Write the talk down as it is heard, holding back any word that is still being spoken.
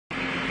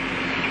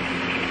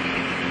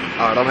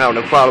Alright, I'm having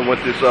a problem with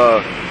this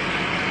Dodge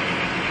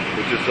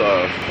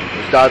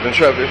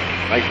Intrepid,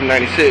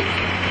 1996.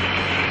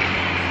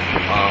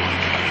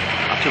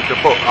 I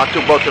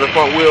took both of the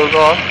front wheels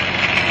off,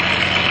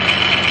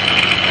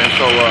 and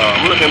so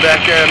I'm looking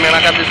back there, man. I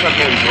got this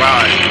fucking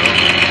drive, you know,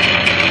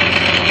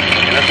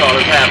 and that's all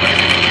that's happening.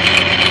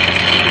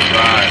 This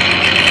drive.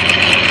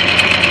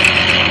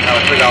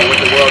 Gotta figure out what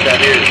the world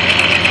that is.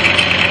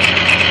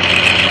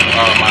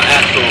 My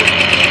axle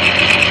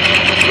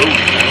is loose,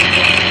 man.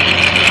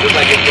 Looks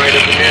like it's right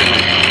up in there,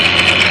 man.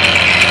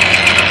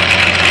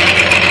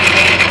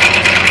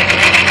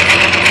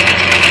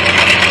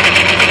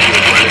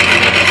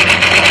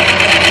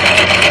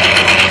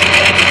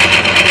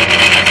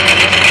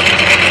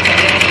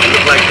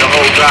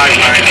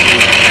 Driveline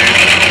too, man.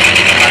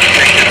 I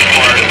take that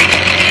apart and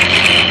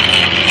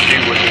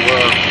see what the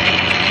world.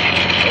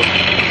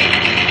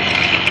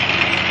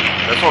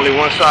 That's only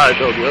one side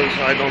though. The other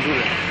side don't do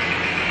that.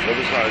 The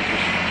other side is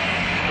just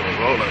for the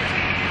roller.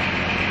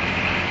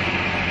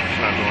 It's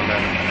not doing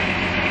that.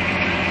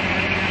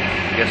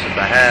 I guess it's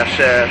the half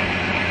shaft,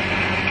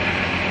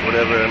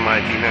 whatever it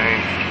might be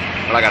named.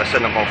 But I gotta set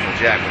them off from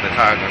jack with the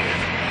tires on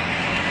it.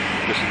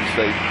 This is the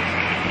safe.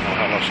 I don't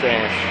have no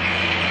stand.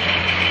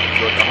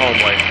 Do it the home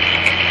way.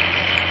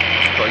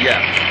 So yeah,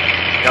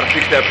 gotta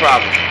fix that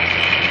problem.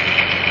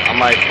 I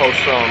might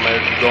post some as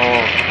we go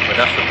on, but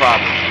that's the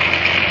problem.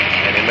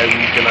 And then maybe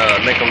we can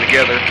link them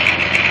together.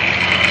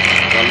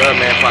 I love,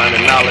 man,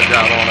 finding knowledge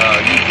out on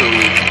YouTube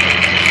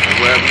and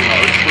wherever, you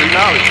know, it's free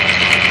knowledge.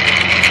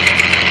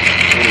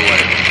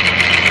 Anyway,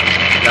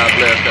 God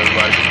bless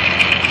everybody.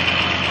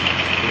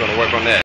 We're gonna work on that.